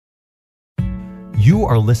You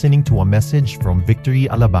are listening to a message from Victory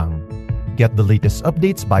Alabang. Get the latest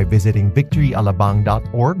updates by visiting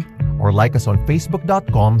victoryalabang.org or like us on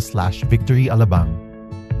facebook.com/victoryalabang.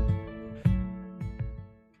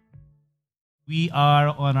 We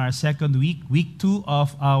are on our second week, week 2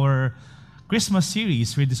 of our Christmas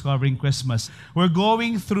series, Rediscovering Christmas. We're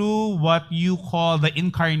going through what you call the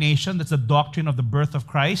Incarnation. That's the doctrine of the birth of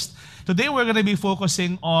Christ. Today we're going to be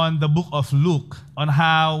focusing on the book of Luke, on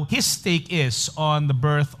how his take is on the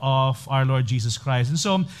birth of our Lord Jesus Christ. And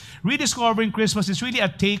so, Rediscovering Christmas is really a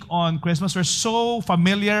take on Christmas. We're so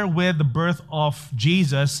familiar with the birth of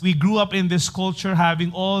Jesus. We grew up in this culture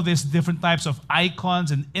having all these different types of icons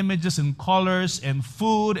and images and colors and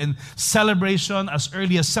food and celebration. As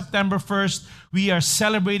early as September 1st, we are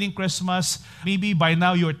celebrating Christmas. Maybe by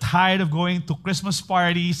now you're tired of going to Christmas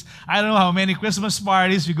parties. I don't know how many Christmas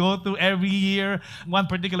parties we go to every year. One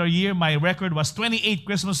particular year, my record was 28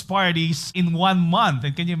 Christmas parties in 1 month.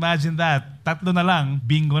 And can you imagine that? Tatlo na lang,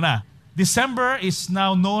 bingo na. December is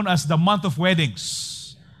now known as the month of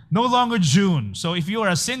weddings. No longer June. So if you are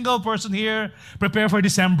a single person here, prepare for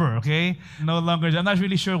December, okay? No longer, I'm not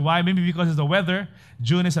really sure why. Maybe because of the weather.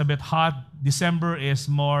 June is a bit hot. December is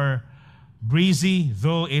more breezy,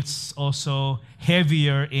 though it's also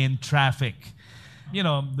heavier in traffic. You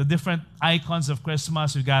know, the different icons of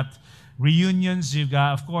Christmas. You've got reunions. You've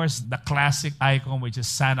got, of course, the classic icon, which is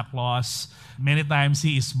Santa Claus. Many times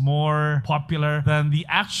he is more popular than the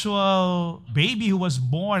actual baby who was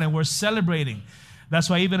born and we're celebrating. That's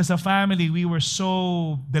why even as a family, we were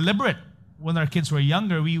so deliberate. When our kids were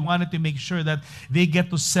younger, we wanted to make sure that they get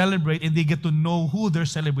to celebrate and they get to know who they're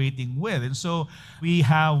celebrating with. And so we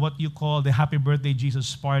have what you call the Happy Birthday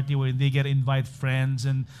Jesus party, where they get to invite friends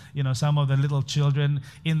and, you know, some of the little children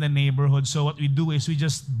in the neighborhood. So what we do is we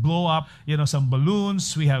just blow up, you know, some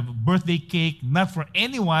balloons. We have birthday cake, not for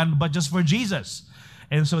anyone, but just for Jesus.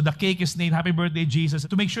 And so the cake is named Happy Birthday Jesus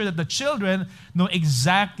to make sure that the children know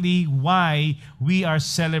exactly why we are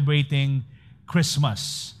celebrating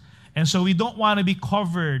Christmas. And so we don't want to be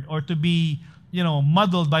covered or to be, you know,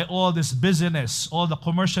 muddled by all this busyness, all the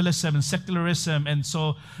commercialism and secularism. And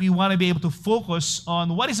so we want to be able to focus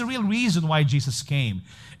on what is the real reason why Jesus came.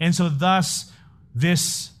 And so thus,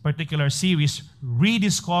 this particular series,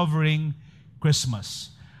 Rediscovering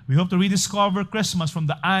Christmas. We hope to rediscover Christmas from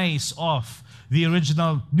the eyes of the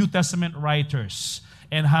original New Testament writers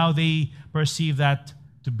and how they perceive that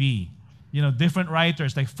to be. You know, different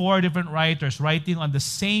writers, like 4 different writers writing on the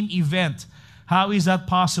same event. How is that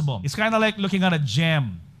possible? It's kind of like looking at a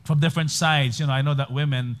gem from different sides. You know, I know that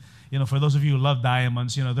women, you know, for those of you who love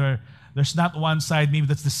diamonds, you know, there's not one side maybe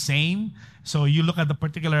that's the same. So you look at the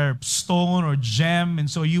particular stone or gem, and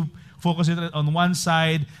so you focus it on one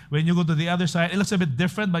side. When you go to the other side, it looks a bit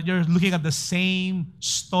different, but you're looking at the same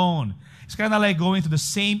stone. It's kind of like going to the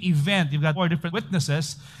same event. You've got 4 different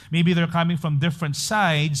witnesses. Maybe they're coming from different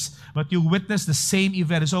sides, but you witness the same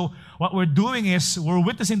event. And so what we're doing is we're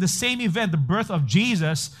witnessing the same event, the birth of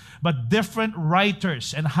Jesus, but different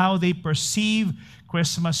writers and how they perceive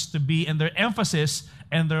Christmas to be and their emphasis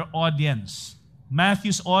and their audience.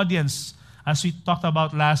 Matthew's audience, as we talked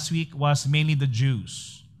about last week, was mainly the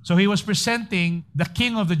Jews. So he was presenting the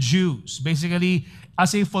King of the Jews, basically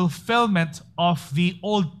as a fulfillment of the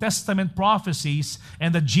Old Testament prophecies,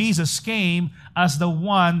 and that Jesus came as the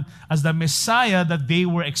one, as the Messiah that they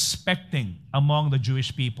were expecting among the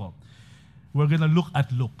Jewish people. We're going to look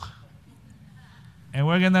at Luke. And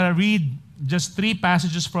we're going to read just 3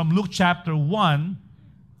 passages from Luke chapter 1,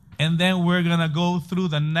 and then we're going to go through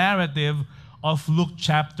the narrative of Luke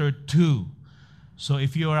chapter 2. So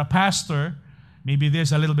if you're a pastor, maybe this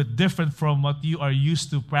is a little bit different from what you are used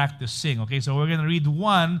to practicing. Okay, so we're going to read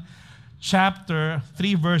 1 chapter,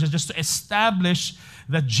 3 verses, just to establish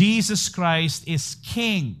that Jesus Christ is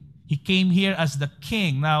King. He came here as the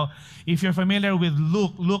King. Now, if you're familiar with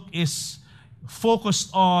Luke, Luke is focused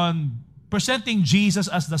on presenting Jesus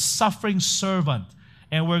as the suffering servant.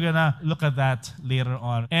 And we're going to look at that later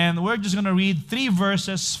on. And we're just going to read 3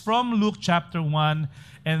 verses from Luke chapter 1.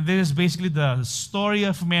 And this is basically the story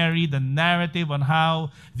of Mary, the narrative on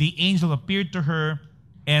how the angel appeared to her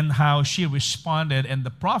and how she responded, and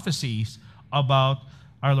the prophecies about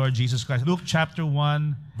our Lord Jesus Christ. Luke chapter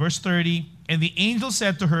 1, verse 30. And the angel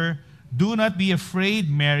said to her, "Do not be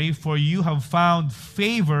afraid, Mary, for you have found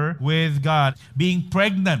favor with God." Being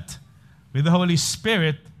pregnant with the Holy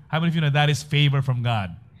Spirit, how many of you know that is favor from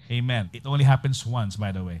God? Amen. It only happens once,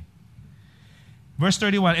 by the way. Verse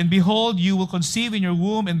 31, "And behold, you will conceive in your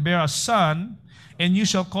womb and bear a son, and you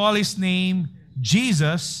shall call his name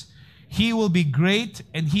Jesus. He will be great,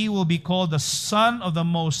 and he will be called the Son of the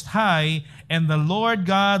Most High, and the Lord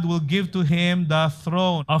God will give to him the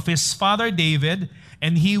throne of his father David,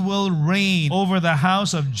 and he will reign over the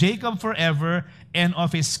house of Jacob forever, and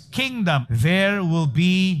of his kingdom there will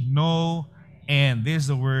be no end. This is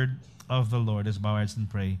the word of the Lord. Let's bow our heads and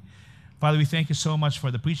pray. Father, we thank you so much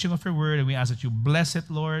for the preaching of your word, and we ask that you bless it,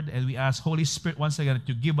 Lord, and we ask, Holy Spirit, once again, that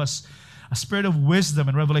you give us a spirit of wisdom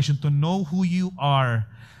and revelation to know who you are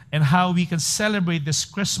and how we can celebrate this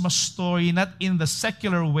Christmas story, not in the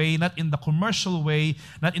secular way, not in the commercial way,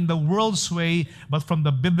 not in the world's way, but from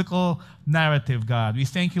the biblical narrative, God. We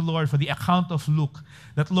thank you, Lord, for the account of Luke,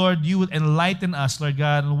 that, Lord, you would enlighten us, Lord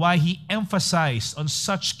God, and why he emphasized on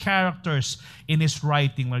such characters in his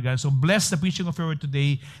writing, Lord God. So bless the preaching of your word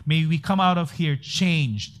today. May we come out of here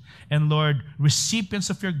changed, and, Lord, recipients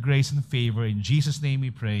of your grace and favor. In Jesus' name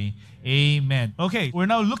we pray. Amen. Okay, we're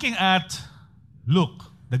now looking at Luke,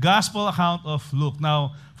 the gospel account of Luke.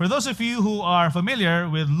 Now, for those of you who are familiar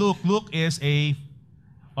with Luke, Luke was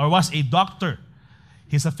a doctor.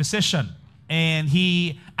 He's a physician. And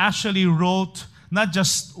he actually wrote not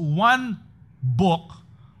just one book,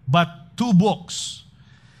 but two books.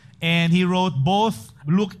 And he wrote both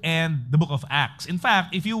Luke and the book of Acts. In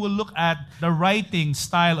fact, if you will look at the writing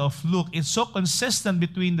style of Luke, it's so consistent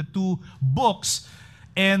between the two books.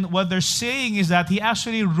 And what they're saying is that he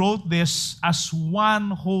actually wrote this as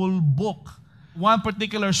one whole book. One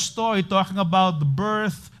particular story talking about the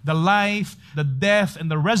birth, the life, the death, and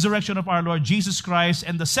the resurrection of our Lord Jesus Christ.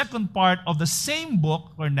 And the second part of the same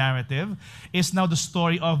book or narrative is now the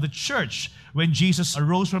story of the church. When Jesus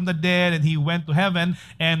arose from the dead and he went to heaven,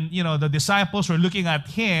 and, the disciples were looking at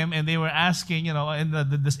him and they were asking, and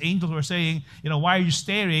the angels were saying, why are you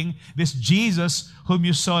staring? This Jesus whom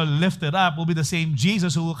you saw lifted up will be the same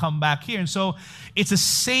Jesus who will come back here. And so it's the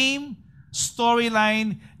same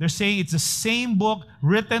storyline. They're saying it's the same book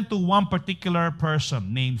written to one particular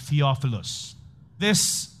person named Theophilus.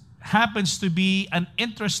 This happens to be an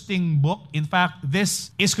interesting book. In fact,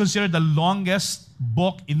 this is considered the longest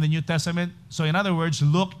book in the New Testament. So in other words,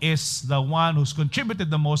 Luke is the one who's contributed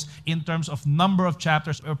the most in terms of number of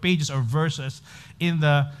chapters or pages or verses in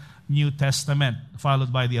the New Testament,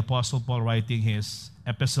 followed by the Apostle Paul writing his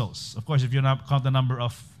epistles. Of course, if you not count the number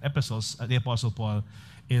of epistles, the Apostle Paul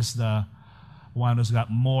is the one who's got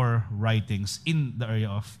more writings in the area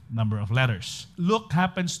of number of letters. Luke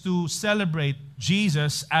happens to celebrate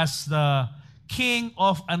Jesus as the king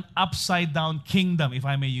of an upside-down kingdom, if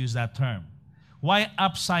I may use that term. Why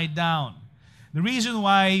upside down? The reason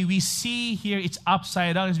why we see here it's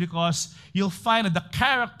upside down is because you'll find that the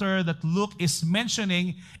character that Luke is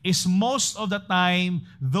mentioning is most of the time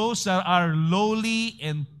those that are lowly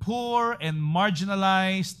and poor and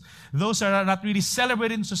marginalized, those that are not really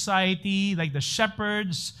celebrated in society, like the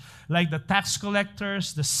shepherds, like the tax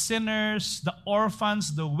collectors, the sinners, the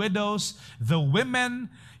orphans, the widows, the women.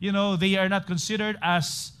 They are not considered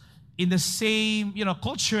as in the same,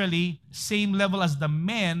 culturally, same level as the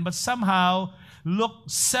men, but somehow Luke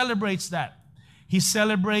celebrates that. He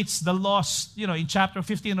celebrates the lost, in chapter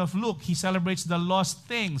 15 of Luke, he celebrates the lost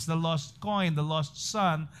things, the lost coin, the lost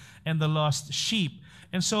son, and the lost sheep.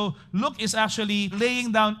 And so Luke is actually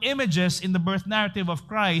laying down images in the birth narrative of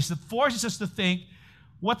Christ that forces us to think,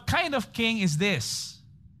 what kind of king is this?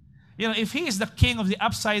 If he is the king of the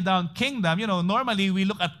upside-down kingdom, normally we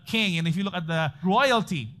look at king, and if you look at the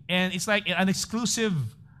royalty, and it's like an exclusive,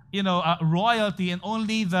 royalty, and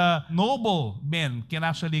only the noble men can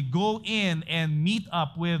actually go in and meet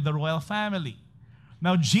up with the royal family.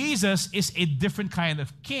 Now, Jesus is a different kind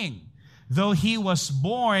of king. Though he was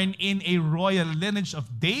born in a royal lineage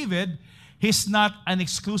of David, he's not an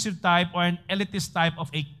exclusive type or an elitist type of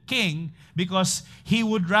a king, because he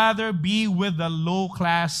would rather be with the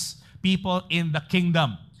low-class people in the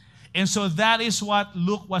kingdom. And so that is what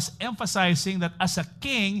Luke was emphasizing, that as a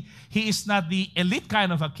king, he is not the elite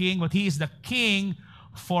kind of a king, but he is the king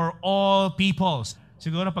for all peoples.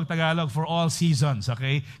 Siguro pag Tagalog, for all seasons,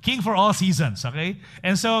 okay? King for all seasons, okay?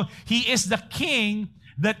 And so he is the king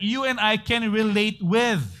that you and I can relate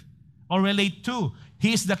with or relate to.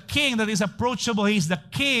 He is the king that is approachable. He is the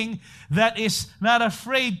king that is not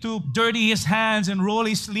afraid to dirty his hands and roll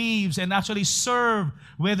his sleeves and actually serve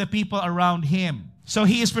with the people around him. So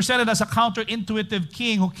he is presented as a counterintuitive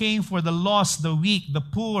king who came for the lost, the weak, the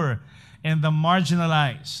poor, and the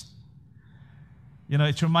marginalized.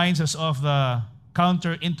 It reminds us of the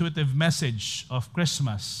counterintuitive message of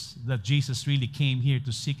Christmas, that Jesus really came here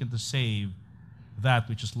to seek and to save that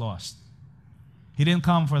which is lost. He didn't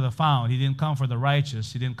come for the found. He didn't come for the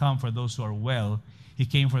righteous. He didn't come for those who are well. He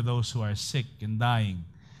came for those who are sick and dying.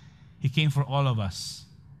 He came for all of us.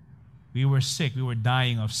 We were sick. We were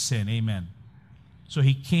dying of sin. Amen. So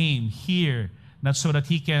He came here, not so that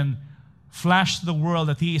He can flash to the world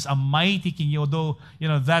that He is a mighty King, although,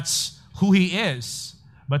 that's who He is.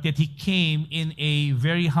 But yet He came in a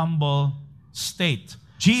very humble state.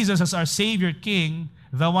 Jesus as our Savior King,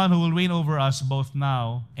 the one who will reign over us both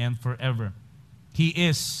now and forever. He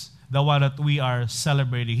is the one that we are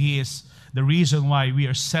celebrating. He is the reason why we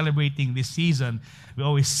are celebrating this season. We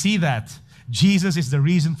always see that. Jesus is the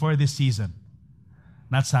reason for this season.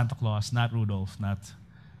 Not Santa Claus, not Rudolph, not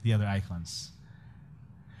the other icons.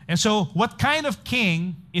 And so, what kind of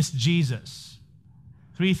king is Jesus?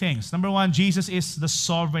 3 things. Number 1, Jesus is the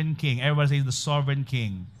sovereign king. Everybody say the sovereign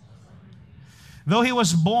king. Though He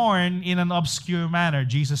was born in an obscure manner,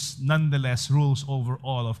 Jesus nonetheless rules over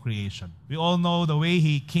all of creation. We all know the way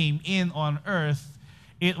He came in on earth,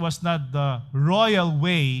 it was not the royal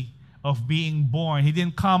way of being born. He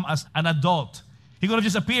didn't come as an adult. He could have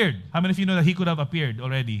just appeared. How many of you know that He could have appeared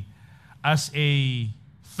already as a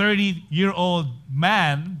 30-year-old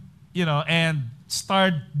man, and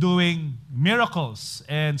start doing miracles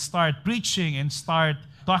and start preaching and start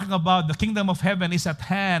talking about the kingdom of heaven is at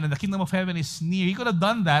hand and the kingdom of heaven is near. He could have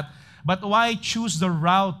done that, but why choose the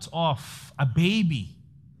route of a baby?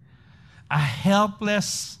 A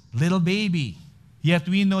helpless little baby. Yet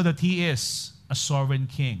we know that He is a sovereign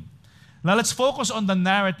king. Now let's focus on the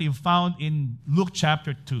narrative found in Luke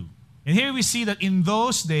chapter 2. And here we see that in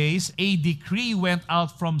those days, a decree went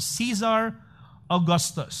out from Caesar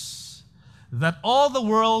Augustus that all the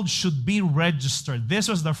world should be registered. This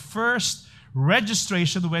was the first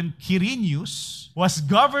registration when Quirinius was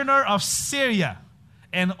governor of Syria,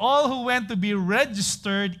 and all who went to be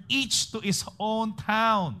registered, each to his own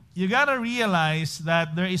town. You gotta realize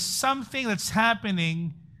that there is something that's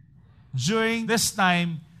happening during this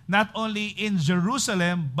time, not only in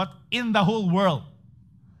Jerusalem, but in the whole world.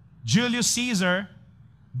 Julius Caesar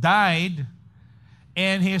died,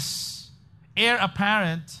 and his heir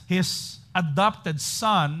apparent, his adopted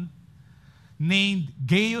son, named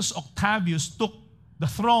Gaius Octavius, took the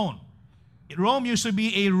throne. Rome used to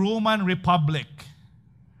be a Roman republic.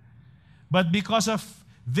 But because of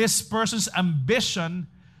this person's ambition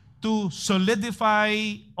to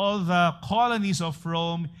solidify all the colonies of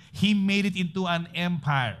Rome, he made it into an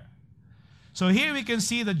empire. So here we can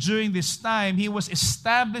see that during this time, he was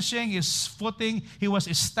establishing his footing, he was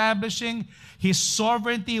establishing his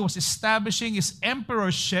sovereignty, he was establishing his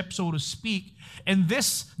emperorship, so to speak. And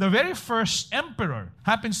the very first emperor,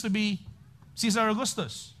 happens to be Caesar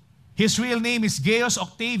Augustus. His real name is Gaius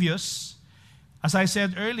Octavius. As I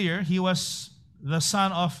said earlier, he was the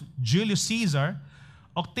son of Julius Caesar.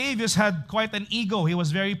 Octavius had quite an ego. He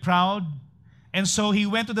was very proud. And so he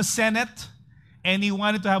went to the Senate and he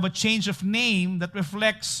wanted to have a change of name that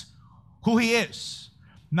reflects who he is.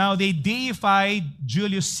 Now they deified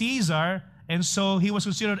Julius Caesar, and so he was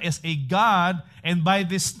considered as a god. And by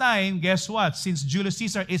this time, guess what? Since Julius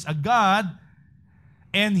Caesar is a god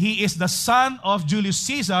and he is the son of Julius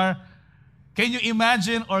Caesar, can you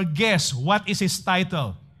imagine or guess what is his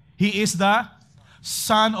title? He is the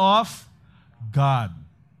Son of God.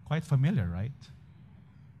 Quite familiar, right?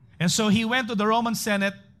 And so he went to the Roman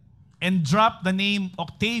Senate and dropped the name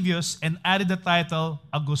Octavius and added the title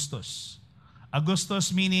Augustus.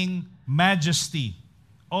 Augustus meaning majesty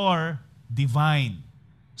or divine.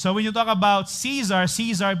 So when you talk about Caesar,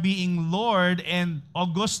 Caesar being Lord and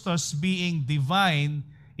Augustus being divine,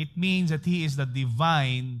 it means that he is the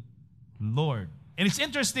divine Lord. And it's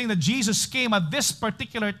interesting that Jesus came at this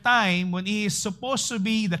particular time when he is supposed to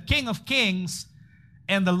be the King of Kings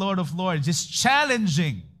and the Lord of Lords. It's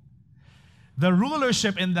challenging the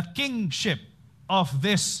rulership and the kingship of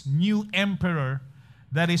this new emperor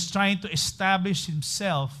that is trying to establish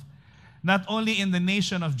himself not only in the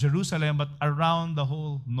nation of Jerusalem, but around the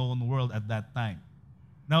whole known world at that time.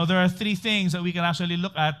 Now, there are 3 things that we can actually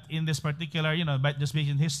look at in this particular, but just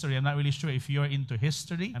based in history. I'm not really sure if you're into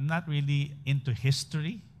history. I'm not really into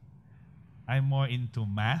history. I'm more into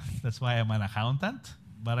math. That's why I'm an accountant.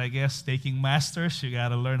 But I guess taking masters, you got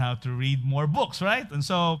to learn how to read more books, right? And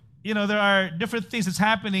so, there are different things that's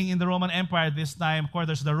happening in the Roman Empire at this time. Of course,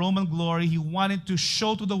 there's the Roman glory. He wanted to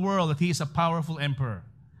show to the world that he is a powerful emperor.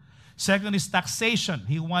 Second is taxation.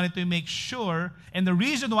 He wanted to make sure, and the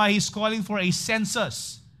reason why he's calling for a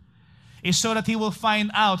census is so that he will find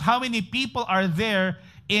out how many people are there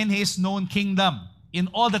in his known kingdom, in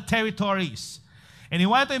all the territories. And he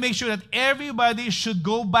wanted to make sure that everybody should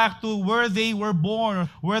go back to where they were born,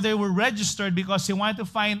 where they were registered, because he wanted to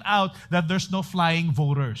find out that there's no flying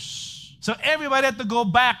voters. So everybody had to go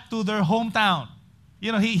back to their hometown.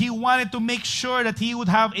 He wanted to make sure that he would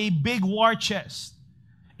have a big war chest.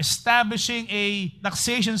 establishing a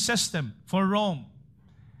taxation system for Rome.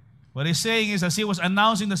 What he's saying is, as he was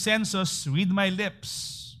announcing the census, read my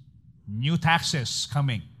lips, new taxes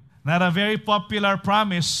coming. Not a very popular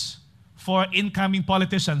promise for incoming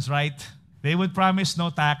politicians, right? They would promise no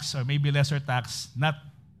tax or maybe lesser tax, not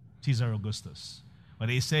Caesar Augustus. What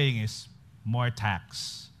he's saying is more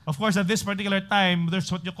tax. Of course, at this particular time,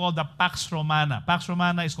 there's what you call the Pax Romana. Pax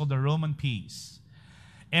Romana is called the Roman peace.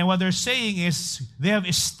 And what they're saying is they have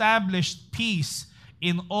established peace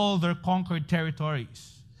in all their conquered territories.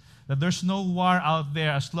 That there's no war out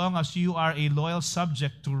there. As long as you are a loyal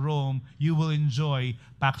subject to Rome, you will enjoy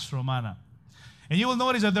Pax Romana. And you will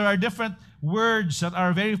notice that there are different words that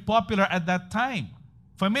are very popular at that time.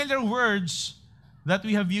 Familiar words that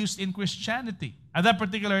we have used in Christianity. At that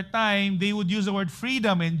particular time, they would use the word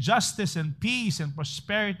freedom and justice and peace and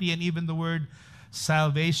prosperity and even the word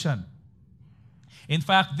salvation. In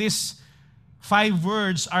fact, these 5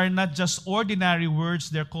 words are not just ordinary words,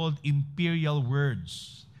 they're called imperial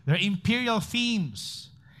words. They're imperial themes.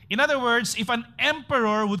 In other words, if an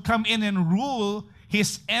emperor would come in and rule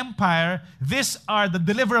his empire, these are the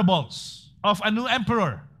deliverables of a new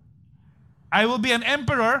emperor. I will be an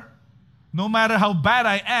emperor, no matter how bad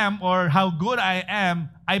I am or how good I am.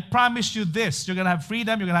 I promise you this. You're going to have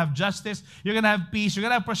freedom, you're going to have justice, you're going to have peace, you're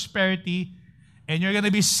going to have prosperity, and you're going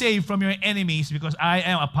to be saved from your enemies because I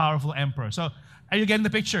am a powerful emperor. So, are you getting the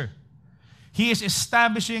picture? He is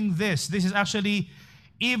establishing this. This is actually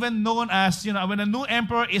even known as, when a new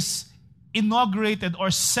emperor is inaugurated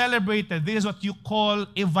or celebrated, this is what you call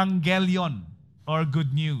evangelion, or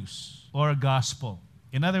good news, or gospel.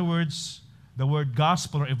 In other words, the word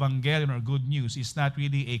gospel or evangelion or good news is not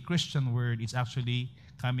really a Christian word. It's actually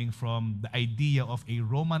coming from the idea of a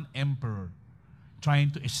Roman emperor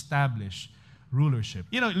trying to establish rulership.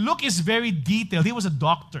 Luke is very detailed. He was a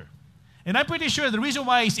doctor. And I'm pretty sure the reason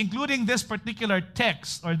why he's including this particular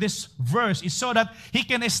text or this verse is so that he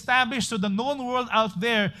can establish to the known world out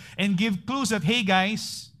there and give clues that, hey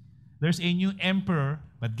guys, there's a new emperor,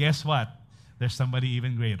 but guess what? There's somebody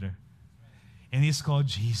even greater. And he's called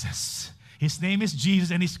Jesus. His name is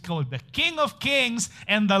Jesus, and he's called the King of Kings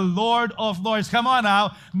and the Lord of Lords. Come on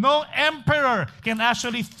now. No emperor can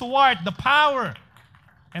actually thwart the power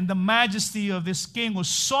and the majesty of this king who's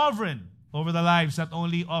sovereign over the lives not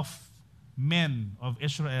only of men of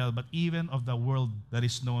Israel, but even of the world that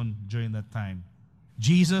is known during that time.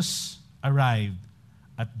 Jesus arrived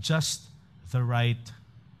at just the right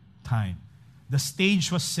time. The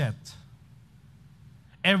stage was set.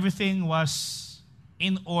 Everything was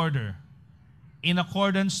in order, in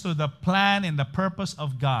accordance to the plan and the purpose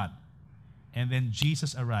of God. And then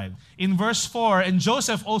Jesus arrived. In verse 4, and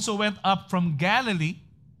Joseph also went up from Galilee,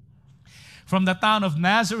 from the town of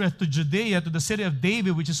Nazareth to Judea, to the city of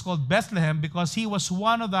David, which is called Bethlehem, because he was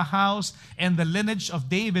one of the house and the lineage of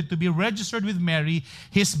David, to be registered with Mary,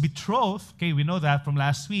 his betrothed, okay, we know that from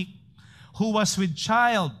last week, who was with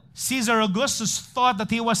child. Caesar Augustus thought that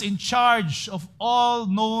he was in charge of all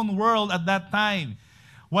known world at that time.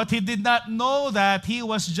 What he did not know that he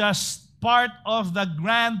was just part of the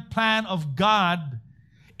grand plan of God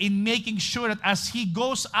in making sure that as he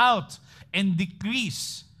goes out and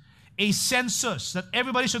decrees a census, that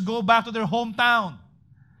everybody should go back to their hometown.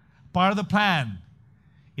 Part of the plan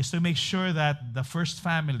is to make sure that the first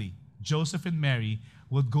family, Joseph and Mary,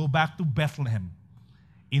 would go back to Bethlehem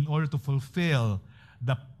in order to fulfill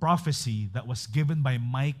the prophecy that was given by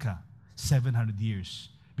Micah 700 years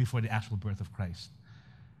before the actual birth of Christ.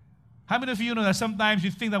 How many of you know that sometimes you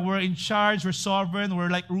think that we're in charge, we're sovereign, we're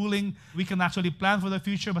like ruling, we can actually plan for the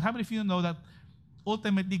future, but how many of you know that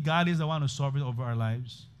ultimately God is the one who's sovereign over our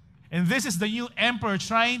lives? And this is the new emperor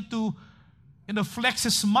trying to flex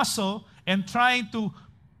his muscle and trying to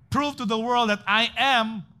prove to the world that I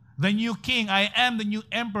am the new king, I am the new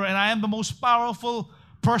emperor, and I am the most powerful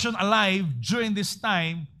person alive during this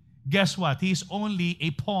time. Guess what? He's only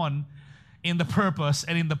a pawn in the purpose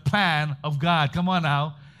and in the plan of God. Come on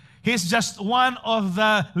now. He's just one of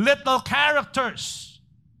the little characters.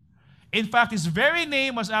 In fact, his very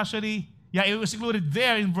name was actually, it was included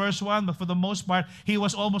there in verse 1, but for the most part, he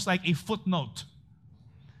was almost like a footnote.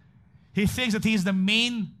 He thinks that he's the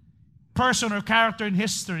main person or character in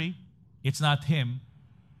history. It's not him.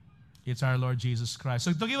 It's our Lord Jesus Christ.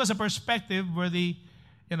 So to give us a perspective where they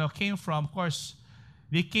came from, of course,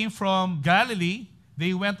 they came from Galilee.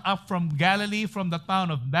 They went up from Galilee, from the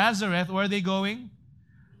town of Nazareth. Where are they going?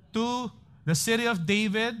 To the city of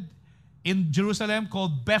David in Jerusalem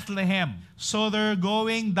called Bethlehem. So they're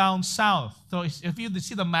going down south. So if you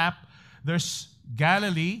see the map, there's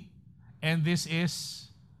Galilee, and this is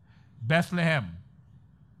Bethlehem.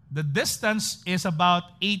 The distance is about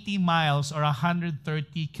 80 miles or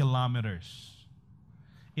 130 kilometers.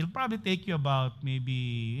 It'll probably take you about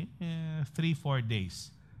maybe 3-4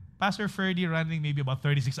 days. Pastor Ferdy running maybe about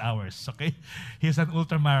 36 hours, okay? He's an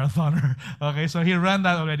ultra-marathoner, okay? So he ran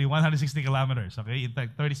that already, 160 kilometers, okay? In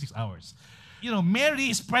fact, 36 hours. Mary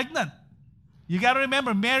is pregnant. You got to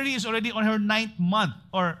remember, Mary is already on her 9th month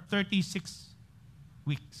or 36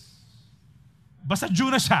 weeks. Basta June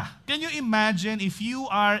na siya. Can you imagine if you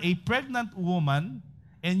are a pregnant woman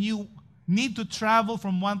and you need to travel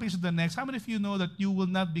from one place to the next? How many of you know that you will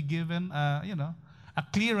not be given, a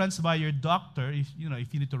clearance by your doctor if you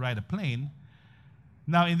need to ride a plane?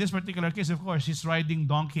 Now, in this particular case, of course, she's riding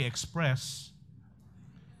Donkey Express.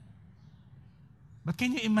 But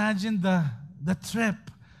can you imagine the trip?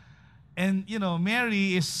 And,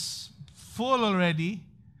 Mary is full already,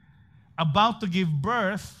 about to give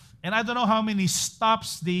birth. And I don't know how many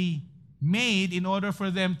stops they made in order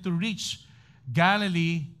for them to reach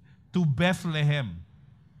Galilee to Bethlehem.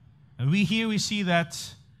 And we see that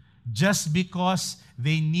just because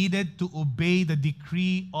they needed to obey the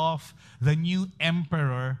decree of the new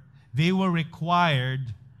emperor, they were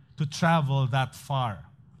required to travel that far.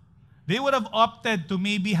 They would have opted to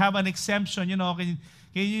maybe have an exemption,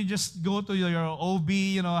 can you just go to your OB,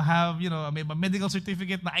 have, maybe a medical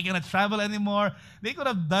certificate that I cannot travel anymore? They could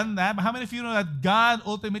have done that. But how many of you know that God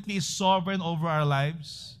ultimately is sovereign over our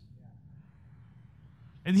lives?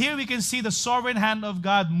 And here we can see the sovereign hand of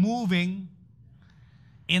God moving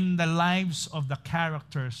in the lives of the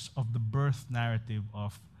characters of the birth narrative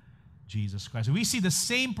of Jesus Christ. We see the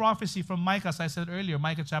same prophecy from Micah, as I said earlier,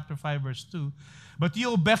 Micah chapter 5, verse 2. But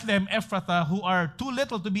you, Bethlehem Ephrathah, who are too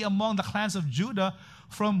little to be among the clans of Judah,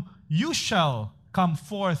 from you shall come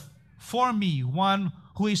forth for me one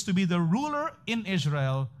who is to be the ruler in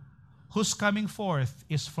Israel, whose coming forth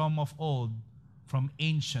is from of old, from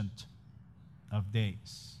ancient of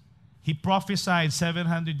days. He prophesied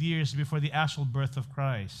 700 years before the actual birth of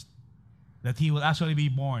Christ that he will actually be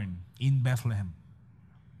born in Bethlehem.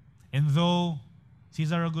 And though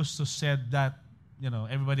Caesar Augustus said that,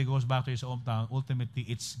 everybody goes back to his hometown, ultimately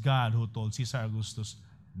it's God who told Caesar Augustus,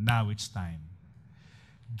 now it's time.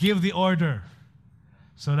 Give the order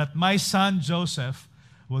so that my son Joseph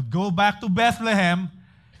will go back to Bethlehem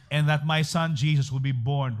and that my son Jesus will be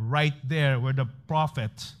born right there where the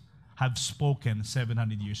prophet have spoken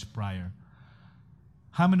 700 years prior.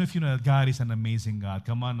 How many of you know that God is an amazing God?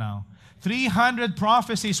 Come on now. 300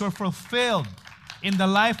 prophecies were fulfilled in the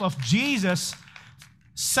life of Jesus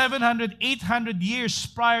 700, 800 years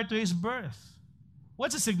prior to his birth.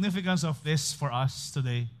 What's the significance of this for us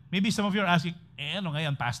today? Maybe some of you are asking, ano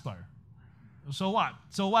ngayon, Pastor? So what?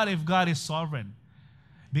 So what if God is sovereign?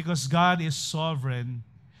 Because God is sovereign,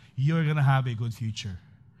 you're going to have a good future.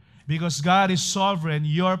 Because God is sovereign,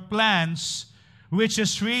 your plans, which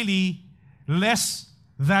is really less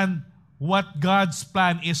than what God's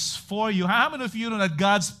plan is for you. How many of you know that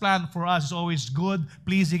God's plan for us is always good,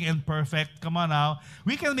 pleasing, and perfect? Come on now.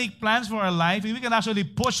 We can make plans for our life, and we can actually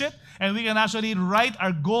push it, and we can actually write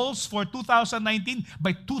our goals for 2019.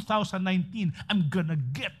 By 2019, I'm going to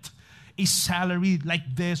get a salary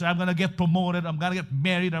like this, or I'm going to get promoted, I'm going to get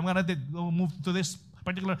married, I'm going to move to this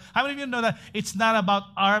particular. How many of you know that it's not about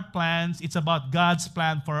our plans, it's about God's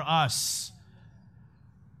plan for us?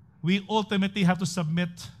 We ultimately have to submit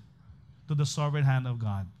to the sovereign hand of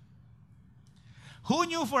God. Who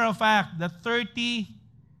knew for a fact that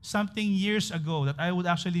 30-something years ago that I would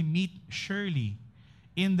actually meet Shirley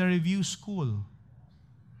in the review school?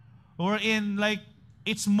 Or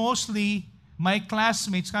it's mostly my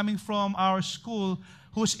classmates coming from our school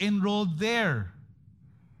who's enrolled there.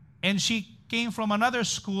 And she came from another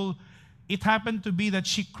school. It happened to be that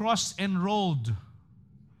she cross-enrolled.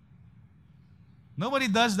 Nobody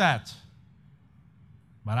does that.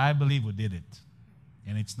 But I believe who did it.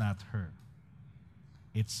 And it's not her.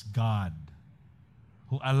 It's God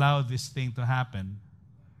who allowed this thing to happen.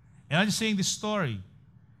 And I'm just saying this story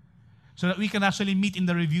so that we can actually meet in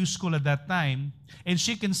the review school at that time. And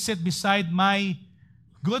she can sit beside my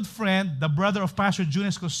good friend, the brother of Pastor June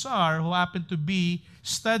Escosar, who happened to be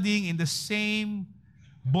studying in the same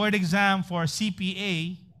board exam for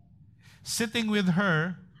CPA, sitting with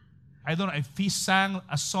her. I don't know if he sang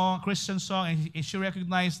a song, Christian song, and she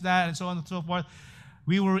recognized that, and so on and so forth.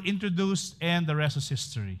 We were introduced, and the rest is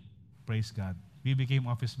history. Praise God. We became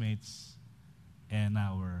office mates, and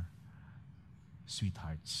now we're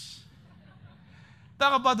sweethearts.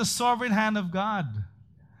 Talk about the sovereign hand of God.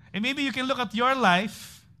 And maybe you can look at your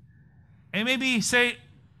life, and maybe say,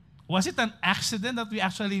 was it an accident that we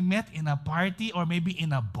actually met in a party or maybe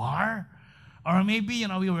in a bar? Or maybe,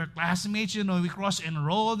 we were classmates, we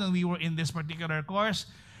cross-enrolled and we were in this particular course.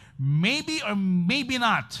 Maybe or maybe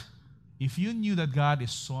not. If you knew that God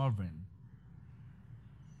is sovereign,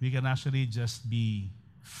 we can actually just be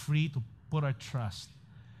free to put our trust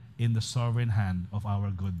in the sovereign hand of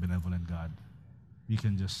our good, benevolent God. We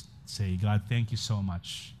can just say, God, thank you so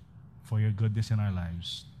much for your goodness in our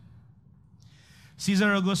lives.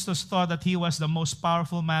 Caesar Augustus thought that he was the most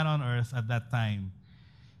powerful man on earth at that time.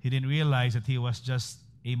 He didn't realize that he was just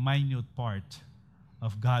a minute part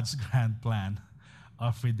of God's grand plan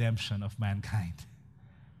of redemption of mankind.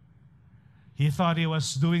 He thought he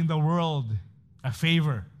was doing the world a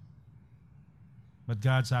favor, but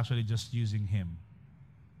God's actually just using him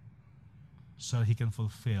so that he can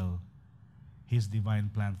fulfill his divine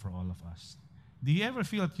plan for all of us. Do you ever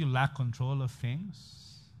feel that you lack control of things?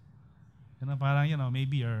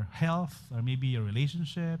 Maybe your health, or maybe your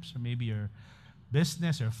relationships, or maybe your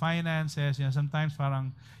business or finances. Sometimes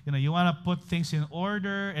you want to put things in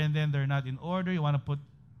order and then they're not in order. You want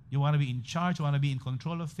to be in charge, you want to be in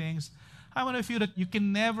control of things. I want to feel that you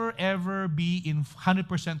can never ever be in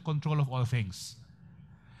 100% control of all things.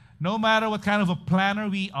 No matter what kind of a planner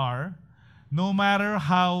we are, no matter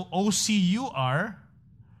how OC you are,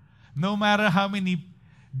 no matter how many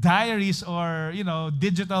diaries or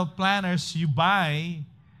digital planners you buy,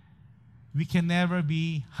 we can never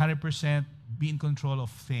be 100% be in control of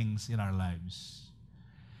things in our lives.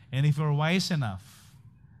 And if we're wise enough,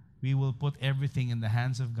 we will put everything in the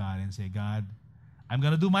hands of God and say, God, I'm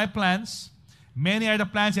going to do my plans. Many are the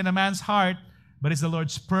plans in a man's heart, but it's the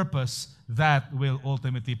Lord's purpose that will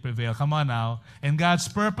ultimately prevail. Come on now. And God's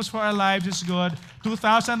purpose for our lives is good.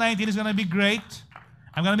 2019 is going to be great.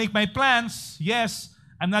 I'm going to make my plans. Yes,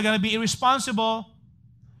 I'm not going to be irresponsible,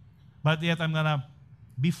 but yet I'm going to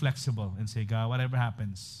be flexible and say, God, whatever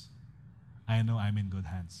happens, I know I'm in good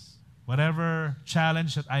hands. Whatever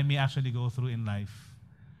challenge that I may actually go through in life,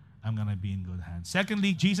 I'm going to be in good hands.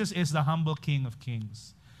 Secondly, Jesus is the humble King of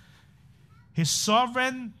Kings. He's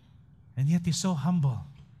sovereign, and yet He's so humble.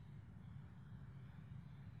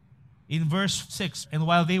 In verse 6, and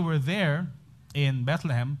while they were there in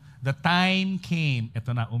Bethlehem, the time came,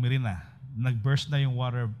 eto na, umiri na, nagburst na yung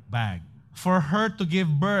water bag, for her to give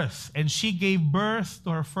birth. And she gave birth to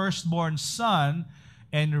her firstborn son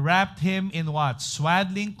and wrapped him in what?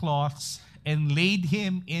 Swaddling cloths, and laid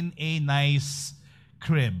him in a nice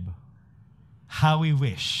crib. How we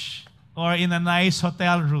wish. Or in a nice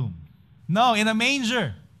hotel room. No, in a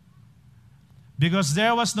manger. Because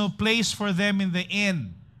there was no place for them in the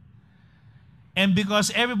inn. And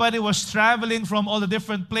because everybody was traveling from all the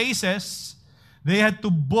different places, they had to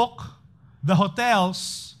book the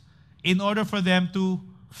hotels in order for them to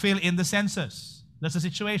fill in the census. That's the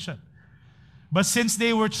situation. But since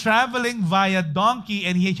they were traveling via donkey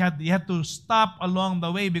and he had to stop along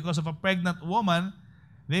the way because of a pregnant woman,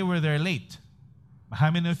 they were there late. How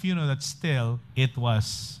many of you know that still it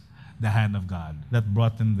was the hand of God that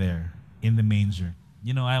brought them there in the manger?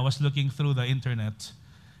 I was looking through the internet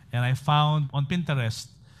and I found on Pinterest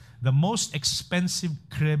the most expensive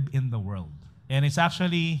crib in the world. And it's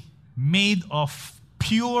actually made of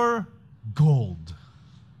pure gold.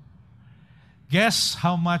 Guess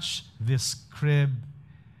how much this crib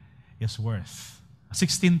is worth?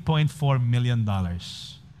 $16.4 million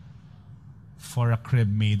for a crib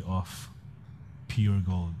made of pure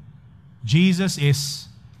gold. Jesus is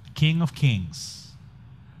King of Kings,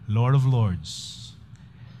 Lord of Lords.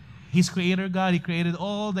 He's Creator God. He created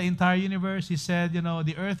all the entire universe. He said,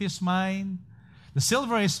 the earth is mine, the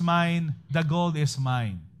silver is mine, the gold is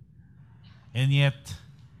mine. And yet,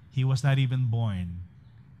 He was not even born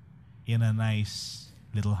in a nice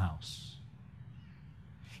little house.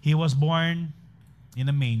 He was born in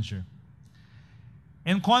a manger.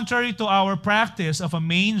 And contrary to our practice of a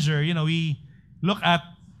manger, we look at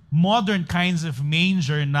modern kinds of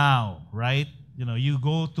manger now, right? You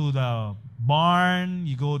go to the barn,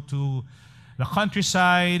 you go to the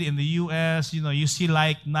countryside in the U.S., you see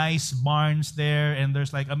like nice barns there, and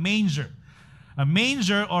there's like a manger. A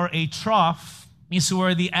manger or a trough is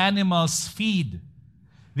where the animals feed.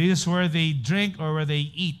 This is where they drink or where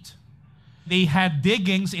they eat. They had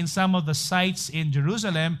diggings in some of the sites in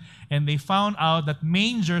Jerusalem, and they found out that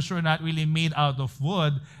mangers were not really made out of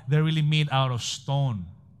wood, they're really made out of stone.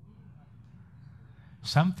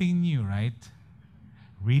 Something new, right?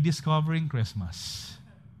 Rediscovering Christmas.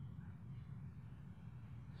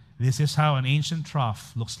 This is how an ancient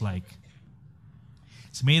trough looks like.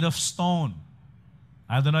 It's made of stone.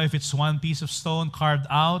 I don't know if it's one piece of stone carved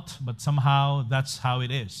out, but somehow that's how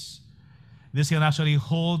it is. This can actually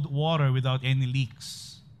hold water without any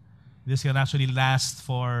leaks. This can actually last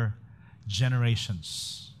for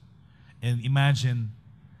generations. And imagine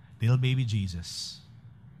little baby Jesus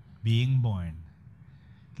being born,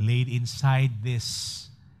 laid inside this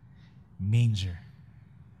manger.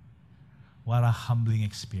 What a humbling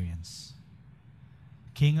experience.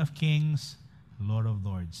 King of kings, Lord of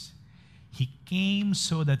lords. He came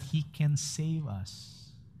so that He can save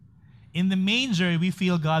us. In the manger, we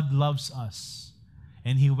feel God loves us.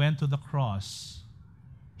 And He went to the cross,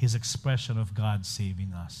 His expression of God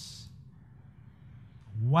saving us.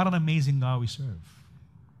 What an amazing God we serve.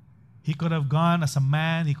 He could have gone as a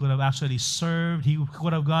man. He could have actually served. He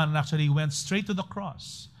could have gone and actually went straight to the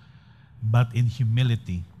cross. But in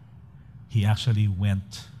humility, He actually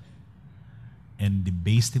went and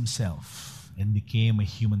debased Himself and became a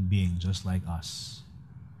human being just like us.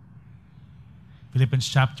 Philippians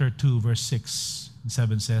chapter 2, verse 6 and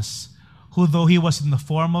 7 says, who though He was in the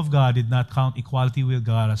form of God, did not count equality with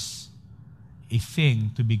God as a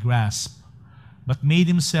thing to be grasped, but made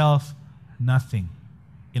Himself nothing.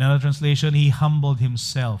 In another translation, He humbled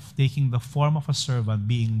Himself, taking the form of a servant,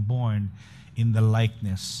 being born in the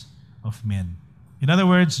likeness of men. In other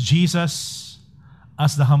words, Jesus,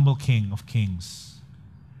 as the humble King of kings,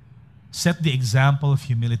 set the example of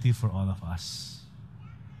humility for all of us.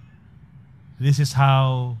 This is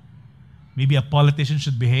how maybe a politician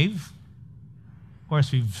should behave. Of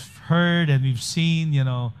course, we've heard and we've seen,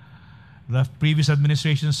 the previous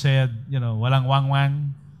administration said, walang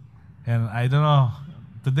wang-wang. And I don't know,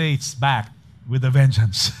 today it's back with a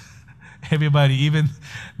vengeance. Everybody, even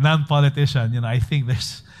non-politician, I think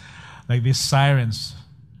there's like these sirens.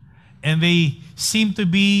 And they seem to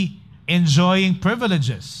be enjoying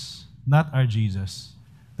privileges, not our Jesus.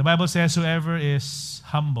 The Bible says whoever is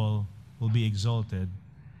humble will be exalted,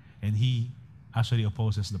 and He actually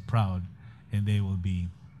opposes the proud, and they will be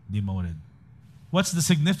demoted. What's the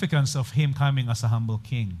significance of Him coming as a humble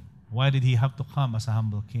king? Why did He have to come as a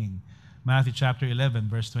humble king? Matthew chapter 11,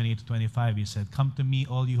 verse 28 to 25, He said, come to me,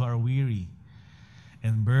 all you who are weary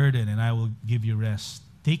and burdened, and I will give you rest.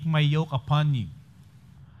 Take my yoke upon you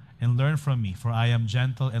and learn from me, for I am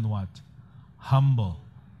gentle and what? Humble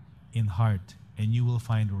in heart, and you will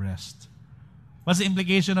find rest. What's the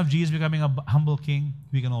implication of Jesus becoming a humble king?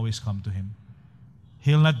 We can always come to Him.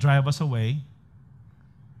 He'll not drive us away.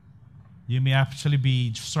 You may actually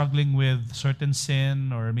be struggling with certain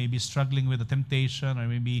sin, or maybe struggling with a temptation, or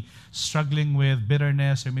maybe struggling with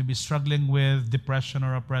bitterness, or maybe struggling with depression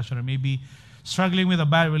or oppression, or maybe struggling with a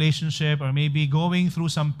bad relationship, or maybe going through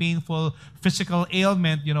some painful physical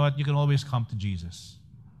ailment. You know what? You can always come to Jesus.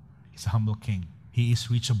 He's a humble king. He is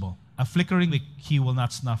reachable. A flickering wick He will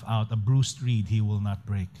not snuff out. A bruised reed He will not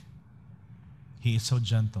break. He is so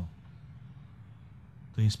gentle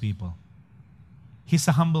to His people. He's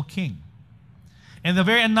a humble king. And the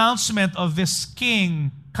very announcement of this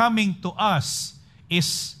king coming to us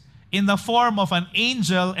is in the form of an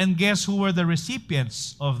angel. And guess who were the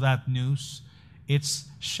recipients of that news? It's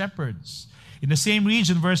shepherds. In the same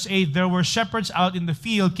region, verse 8, there were shepherds out in the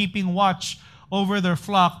field keeping watch over their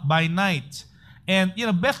flock by night. And,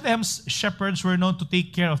 Bethlehem's shepherds were known to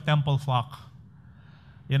take care of temple flock.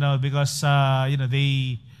 Because,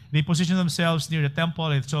 they position themselves near the temple.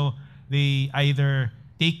 And so they either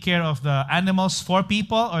take care of the animals for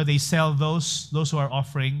people, or they sell those who are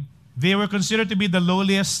offering. They were considered to be the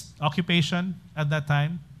lowliest occupation at that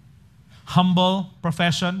time. Humble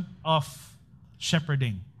profession of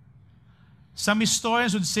shepherding. Some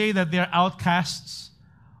historians would say that they're outcasts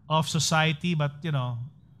of society, but,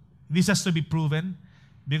 this has to be proven,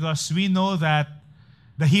 because we know that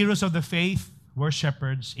the heroes of the faith were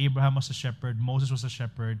shepherds. Abraham was a shepherd. Moses was a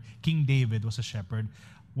shepherd. King David was a shepherd.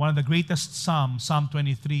 One of the greatest Psalms, Psalm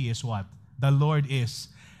 23, is what? The Lord is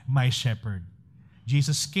my shepherd.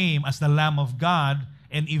 Jesus came as the Lamb of God,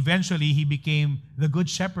 and eventually He became the Good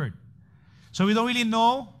Shepherd. So we don't really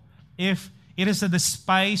know if it is a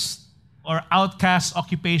despised or outcast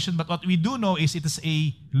occupation, but what we do know is it is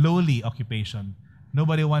a lowly occupation.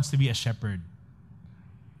 Nobody wants to be a shepherd.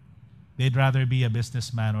 They'd rather be a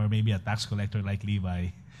businessman or maybe a tax collector like Levi,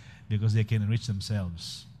 because they can enrich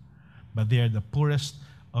themselves. But they are the poorest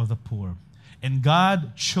of the poor. And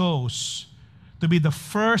God chose to be the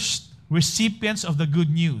first recipients of the good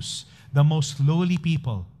news, the most lowly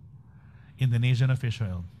people in the nation of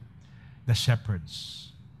Israel, the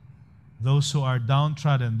shepherds. Those who are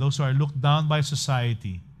downtrodden, those who are looked down by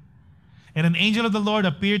society. And an angel of the Lord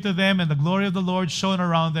appeared to them, and the glory of the Lord shone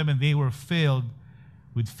around them, and they were filled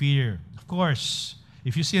with fear. Of course,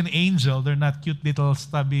 if you see an angel, they're not cute little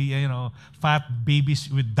stubby, fat babies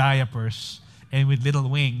with diapers and with little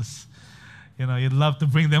wings. You'd love to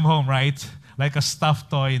bring them home, right? Like a stuffed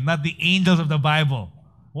toy. Not the angels of the Bible.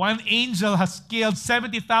 One angel has killed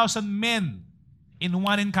 70,000 men in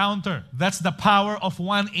one encounter. That's the power of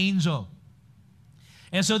one angel.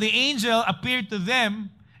 And so the angel appeared to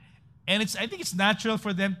them, and I think it's natural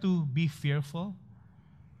for them to be fearful.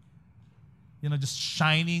 Just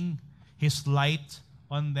shining his light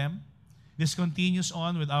on them. This continues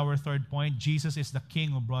on with our third point. Jesus is the King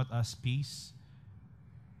who brought us peace.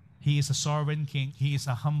 He is a sovereign King. He is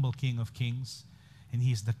a humble King of kings. And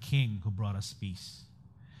He is the King who brought us peace.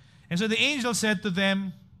 And so the angel said to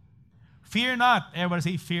them, "Fear not." Everybody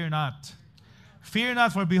say, "Fear not." "Fear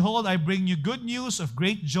not, for behold, I bring you good news of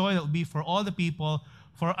great joy that will be for all the people.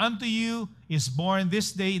 For unto you is born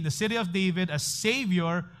this day in the city of David a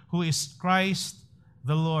Savior, who is Christ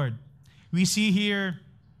the Lord." We see here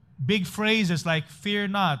big phrases like "fear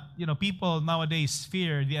not." People nowadays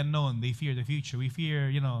fear the unknown. They fear the future. We fear,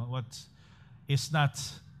 what is not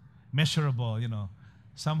measurable.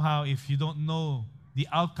 Somehow, if you don't know the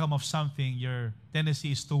outcome of something, your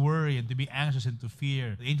tendency is to worry and to be anxious and to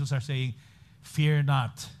fear. The angels are saying, "Fear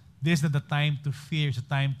not." This is not the time to fear. It's a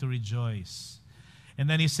time to rejoice. And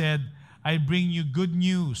then He said, "I bring you good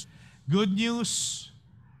news." Good news,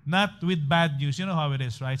 not with bad news. You know how it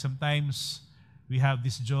is, right? Sometimes we have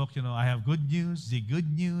this joke, I have good news, the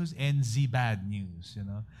good news, and the bad news,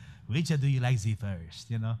 Which do you like the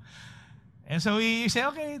first, And so we say,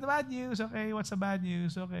 okay, the bad news. Okay, what's the bad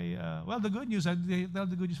news? Okay, well, the good news, I'll tell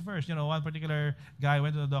the good news first. One particular guy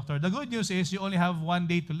went to the doctor. The good news is you only have 1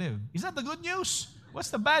 day to live. Is that the good news? What's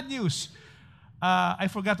the bad news? I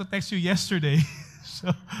forgot to text you yesterday.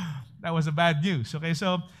 So that was the bad news. Okay,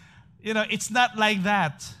 so, it's not like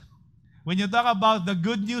that. When you talk about the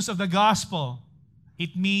good news of the gospel,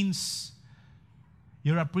 it means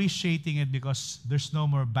you're appreciating it because there's no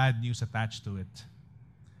more bad news attached to it.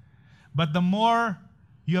 But the more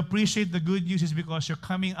you appreciate the good news is because you're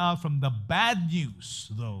coming out from the bad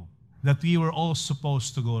news, though, that we were all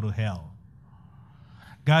supposed to go to hell.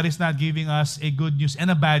 God is not giving us a good news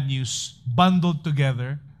and a bad news bundled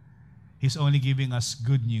together. He's only giving us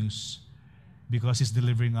good news because He's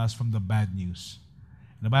delivering us from the bad news.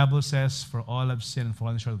 And the Bible says, "For all have sinned and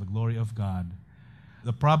fallen short of the glory of God."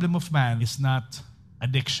 The problem of man is not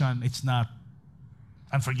addiction. It's not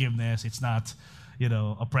unforgiveness. It's not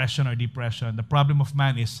oppression or depression. The problem of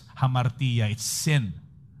man is hamartia. It's sin.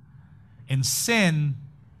 And sin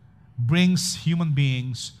brings human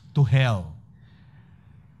beings to hell.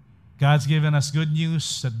 God's given us good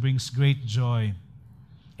news that brings great joy.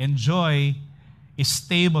 And joy is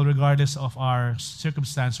stable regardless of our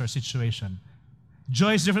circumstance or situation.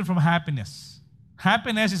 Joy is different from happiness.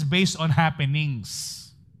 Happiness is based on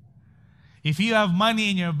happenings. If you have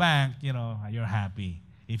money in your bank, you're happy.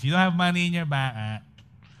 If you don't have money in your bank,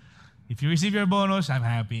 if you receive your bonus, I'm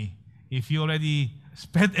happy. If you already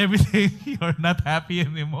spent everything, you're not happy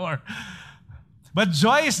anymore. But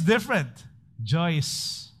joy is different. Joy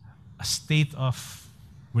is a state of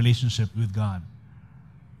relationship with God.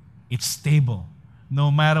 It's stable. No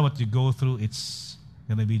matter what you go through, it's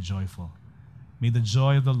going to be joyful. May the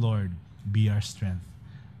joy of the Lord be our strength,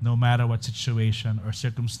 no matter what situation or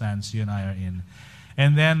circumstance you and I are in.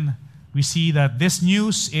 And then we see that this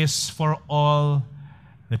news is for all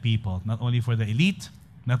the people, not only for the elite,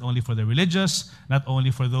 not only for the religious, not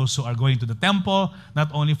only for those who are going to the temple,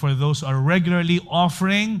 not only for those who are regularly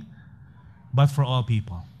offering, but for all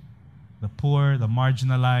people. The poor, the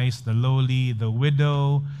marginalized, the lowly, the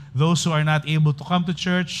widow, those who are not able to come to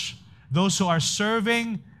church, those who are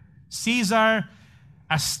serving Caesar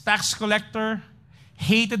as tax collector,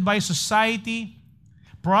 hated by society,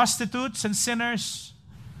 prostitutes and sinners,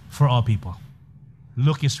 for all people.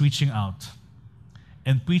 Luke is reaching out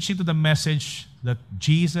and preaching to the message that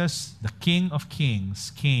Jesus, the King of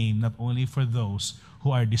Kings, came not only for those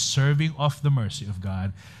who are deserving of the mercy of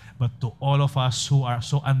God, but to all of us who are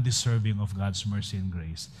so undeserving of God's mercy and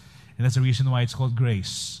grace. And that's the reason why it's called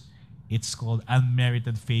grace. It's called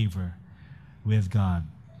unmerited favor with God.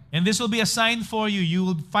 And this will be a sign for you. You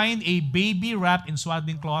will find a baby wrapped in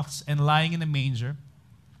swaddling cloths and lying in a manger.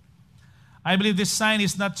 I believe this sign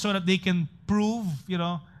is not so that they can prove,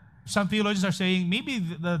 some theologians are saying maybe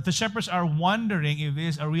the shepherds are wondering if it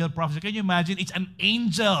is a real prophecy. Can you imagine? It's an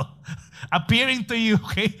angel appearing to you,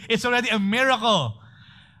 okay? It's already a miracle.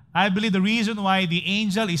 I believe the reason why the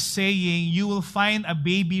angel is saying you will find a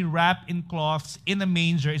baby wrapped in cloths in a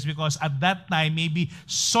manger is because at that time, maybe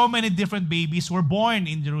so many different babies were born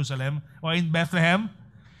in Jerusalem or in Bethlehem.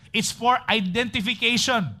 It's for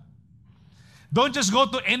identification. Don't just go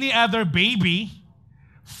to any other baby.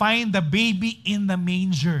 Find the baby in the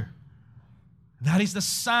manger. That is the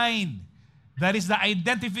sign That is the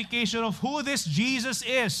identification of who this Jesus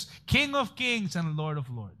is, King of Kings and Lord of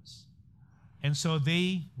Lords. And so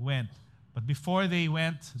they went. But before they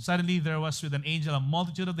went, suddenly there was with an angel a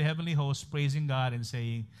multitude of the heavenly hosts praising God and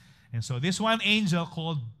saying, and so this one angel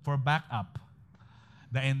called for backup.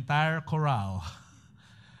 The entire chorale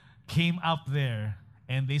came up there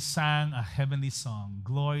and they sang a heavenly song,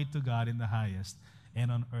 glory to God in the highest,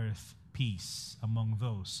 and on earth peace among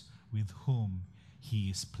those with whom He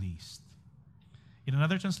is pleased. In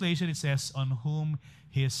another translation, it says, on whom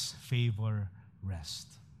His favor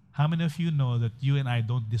rests. How many of you know that you and I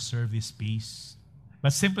don't deserve this peace?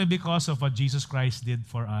 But simply because of what Jesus Christ did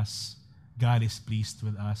for us, God is pleased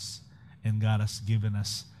with us and God has given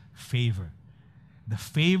us favor. The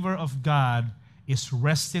favor of God is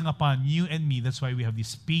resting upon you and me. That's why we have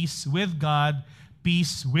this peace with God,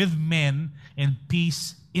 peace with men, and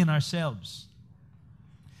peace in ourselves.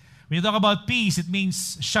 When you talk about peace, it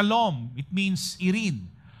means shalom. It means irin.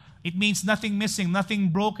 It means nothing missing, nothing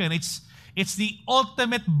broken. It's the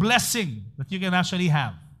ultimate blessing that you can actually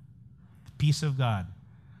have. The peace of God.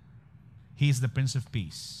 He is the Prince of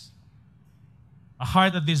Peace. A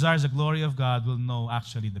heart that desires the glory of God will know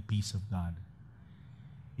actually the peace of God.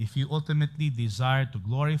 If you ultimately desire to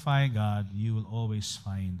glorify God, you will always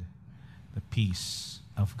find the peace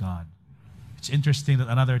of God. It's interesting that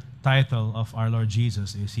another title of our Lord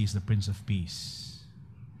Jesus is He's the Prince of Peace.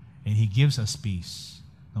 And He gives us peace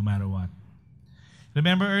no matter what.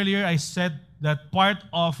 Remember earlier I said that part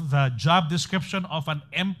of the job description of an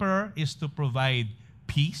emperor is to provide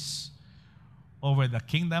peace over the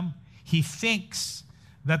kingdom. He thinks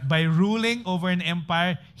that by ruling over an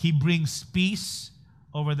empire, he brings peace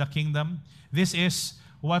over the kingdom. This is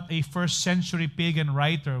what a first century pagan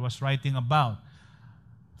writer was writing about.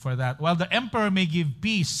 For that, while the emperor may give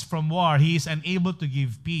peace from war, he is unable to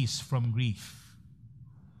give peace from grief.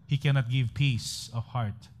 He cannot give peace of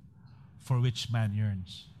heart for which man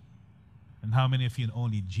yearns. And how many of you know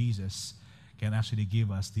only Jesus can actually give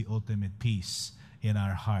us the ultimate peace in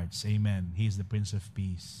our hearts? Amen. He is the Prince of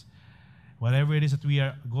Peace. Whatever it is that we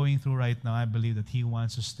are going through right now, I believe that He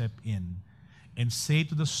wants to step in and say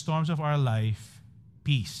to the storms of our life,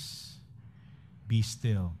 peace, be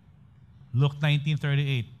still. Luke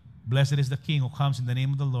 19:38, blessed is the King who comes in the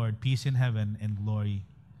name of the Lord, peace in heaven and glory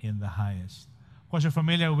in the highest. Of course, you're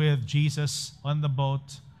familiar with Jesus on the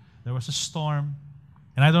boat. There was a storm.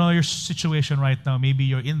 And I don't know your situation right now. Maybe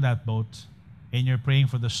you're in that boat and you're praying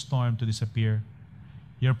for the storm to disappear.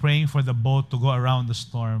 You're praying for the boat to go around the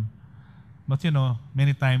storm. But you know,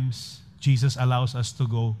 many times Jesus allows us to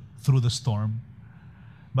go through the storm.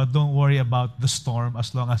 But don't worry about the storm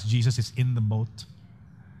as long as Jesus is in the boat.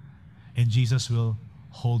 And Jesus will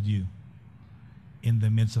hold you in the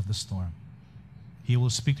midst of the storm. He will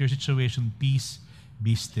speak to your situation, peace,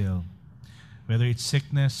 be still. Whether it's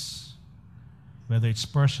sickness, whether it's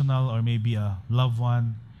personal or maybe a loved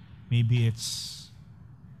one, maybe it's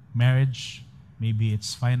marriage, maybe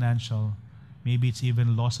it's financial, maybe it's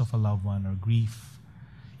even loss of a loved one or grief.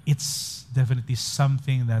 It's definitely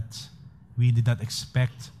something that we did not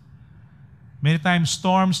expect. Many times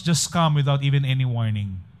storms just come without even any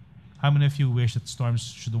warning. How many of you wish that storms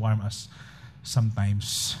should warn us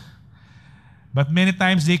sometimes? But many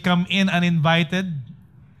times they come in uninvited.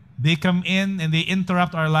 They come in and they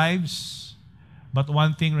interrupt our lives. But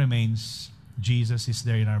one thing remains. Jesus is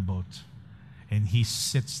there in our boat. And He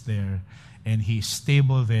sits there. And He is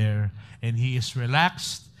stable there. And He is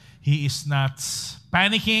relaxed. He is not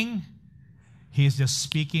panicking. He is just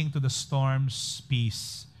speaking to the storms.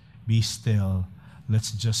 Peace, be still.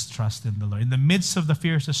 Let's just trust in the Lord. In the midst of the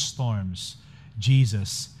fiercest storms,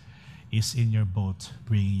 Jesus is in your boat,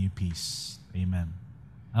 bringing you peace. Amen.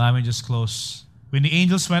 Allow me to just close. When the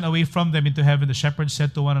angels went away from them into heaven, the shepherds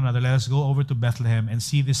said to one another, let us go over to Bethlehem and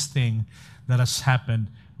see this thing that has happened,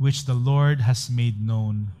 which the Lord has made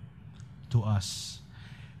known to us.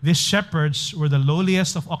 These shepherds were the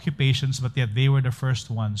lowliest of occupations, but yet they were the first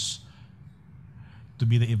ones to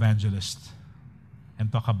be the evangelist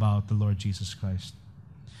and talk about the Lord Jesus Christ.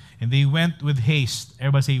 And they went with haste.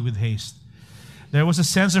 Everybody say with haste. There was a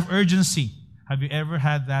sense of urgency. Have you ever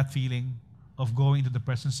had that feeling of going into the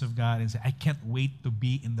presence of God and say, I can't wait to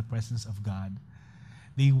be in the presence of God?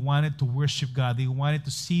 They wanted to worship God. They wanted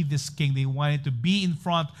to see this King. They wanted to be in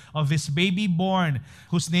front of this baby born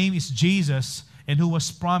whose name is Jesus and who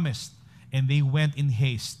was promised. And they went in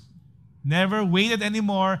haste. Never waited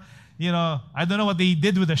anymore. You know, I don't know what they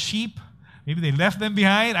did with the sheep. Maybe they left them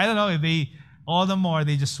behind. I don't know. All the more,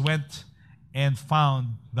 they just went and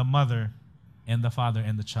found the mother and the father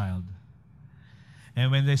and the child.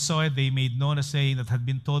 And when they saw it, they made known a saying that had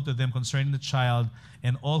been told to them concerning the child,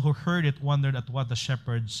 and all who heard it wondered at what the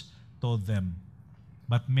shepherds told them.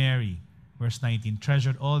 But Mary, verse 19,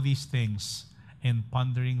 treasured all these things and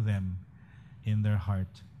pondering them in their heart.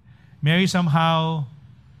 Mary somehow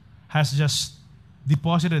has just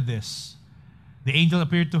deposited this. The angel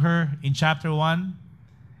appeared to her in chapter 1.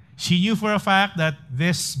 She knew for a fact that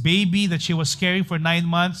this baby that she was carrying for 9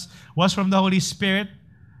 months was from the Holy Spirit.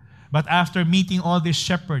 But after meeting all these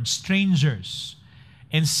shepherds, strangers,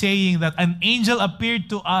 and saying that an angel appeared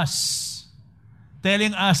to us,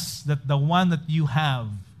 telling us that the one that you have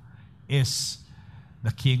is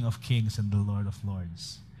the King of Kings and the Lord of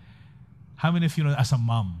Lords. How many of you know, as a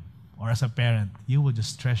mom or as a parent, you will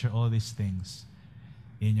just treasure all these things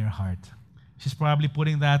in your heart? She's probably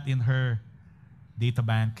putting that in her data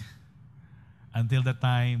bank until the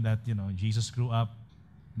time that, Jesus grew up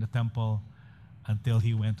in the temple, until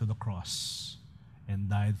he went to the cross and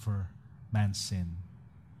died for man's sin.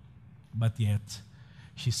 But yet,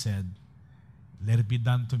 she said, let it be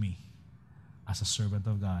done to me as a servant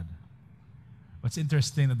of God. What's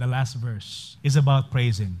interesting that the last verse is about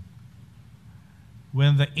praising.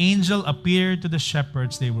 When the angel appeared to the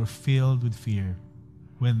shepherds, they were filled with fear.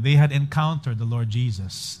 When they had encountered the Lord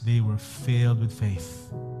Jesus, they were filled with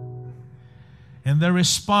faith. And their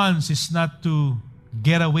response is not to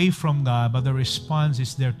get away from God, but the response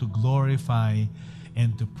is there to glorify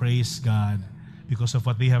and to praise God because of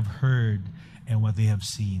what they have heard and what they have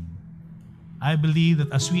seen. I believe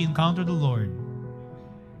that as we encounter the Lord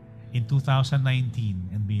in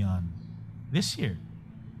 2019 and beyond, this year,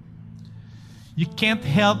 you can't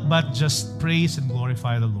help but just praise and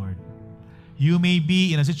glorify the Lord. You may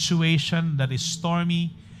be in a situation that is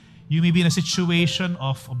stormy. You may be in a situation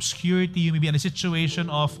of obscurity. You may be in a situation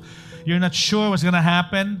of you're not sure what's going to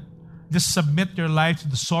happen. Just submit your life to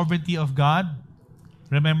the sovereignty of God.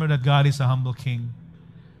 Remember that God is a humble King.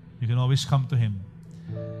 You can always come to Him.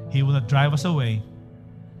 He will not drive us away.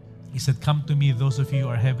 He said, come to me, those of you who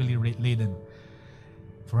are heavily laden.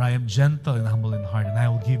 For I am gentle and humble in heart, and I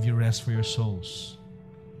will give you rest for your souls.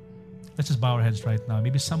 Let's just bow our heads right now.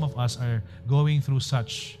 Maybe some of us are going through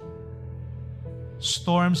such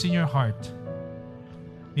storms in your heart.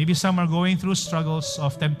 Maybe some are going through struggles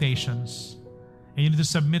of temptations, and you need to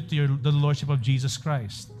submit to the Lordship of Jesus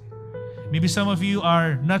Christ. Maybe some of you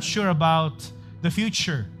are not sure about the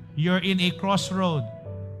future. You're in a crossroad.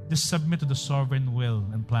 Just submit to the sovereign will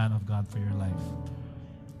and plan of God for your life.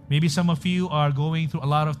 Maybe some of you are going through a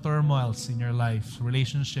lot of turmoils in your life,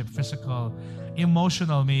 relationship, physical,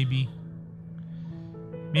 emotional maybe.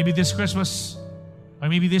 Maybe this Christmas or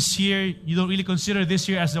maybe this year, you don't really consider this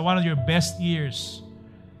year as one of your best years.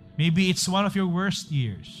 Maybe it's one of your worst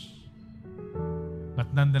years.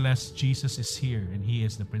 But nonetheless, Jesus is here and He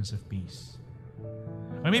is the Prince of Peace.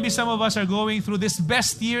 Or maybe some of us are going through this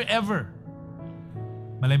best year ever.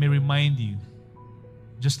 But let me remind you,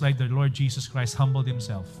 just like the Lord Jesus Christ humbled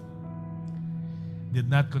Himself, did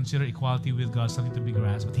not consider equality with God something to be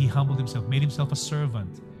grasped, but He humbled Himself, made Himself a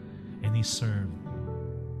servant, and He served.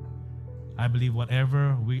 I believe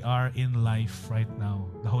whatever we are in life right now,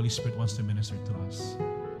 the Holy Spirit wants to minister to us.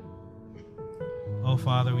 Oh,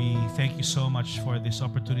 Father, we thank You so much for this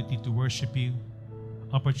opportunity to worship You,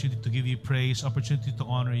 opportunity to give You praise, opportunity to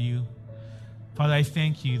honor You. Father, I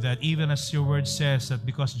thank You that even as Your word says that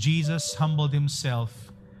because Jesus humbled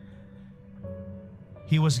Himself,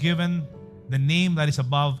 He was given the name that is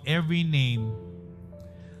above every name,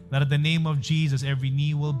 that at the name of Jesus every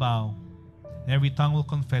knee will bow, and every tongue will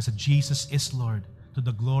confess that Jesus is Lord, to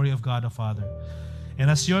the glory of God the Father. And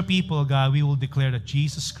as Your people, God, we will declare that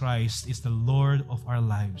Jesus Christ is the Lord of our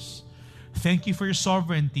lives. Thank You for Your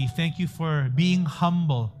sovereignty. Thank You for being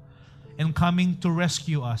humble and coming to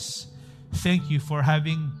rescue us. Thank You for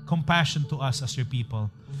having compassion to us as Your people.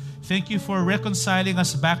 Thank You for reconciling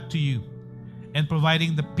us back to You and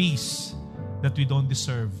providing the peace that we don't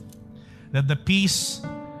deserve. That the peace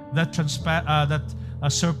that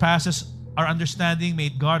surpasses our understanding may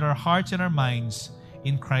guard our hearts and our minds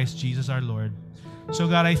in Christ Jesus our Lord. So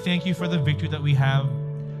God, I thank You for the victory that we have.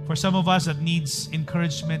 For some of us that needs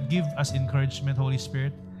encouragement, give us encouragement, Holy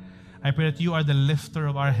Spirit. I pray that You are the lifter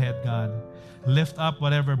of our head, God. Lift up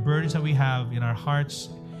whatever burdens that we have in our hearts.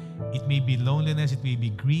 It may be loneliness, it may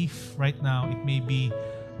be grief right now, it may be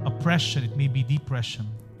oppression, it may be depression,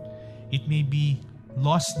 it may be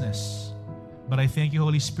lostness. But I thank You,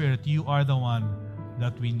 Holy Spirit, You are the one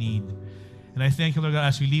that we need. And I thank You, Lord God,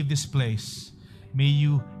 as we leave this place, may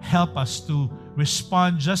You help us to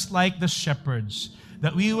respond just like the shepherds,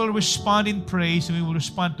 that we will respond in praise, and we will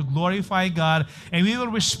respond to glorify God, and we will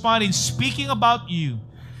respond in speaking about You.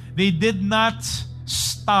 They did not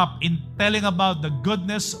stop in telling about the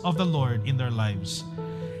goodness of the Lord in their lives.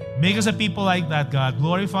 Make us a people like that, God,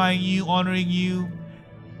 glorifying you, honoring you,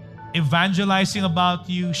 evangelizing about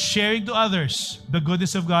you, sharing to others the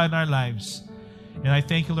goodness of God in our lives. And I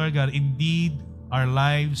thank you, Lord God, indeed, our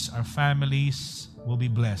lives, our families will be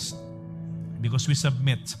blessed because we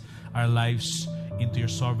submit our lives into your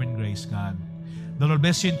sovereign grace, God. The Lord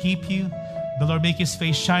bless you and keep you. The Lord make His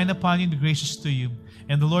face shine upon you and be gracious to you.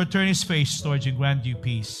 And the Lord turn His face towards you and grant you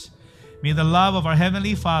peace. May the love of our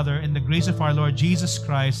Heavenly Father and the grace of our Lord Jesus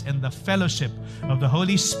Christ and the fellowship of the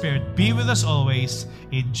Holy Spirit be with us always.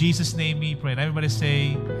 In Jesus' name we pray. And everybody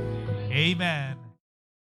say, Amen.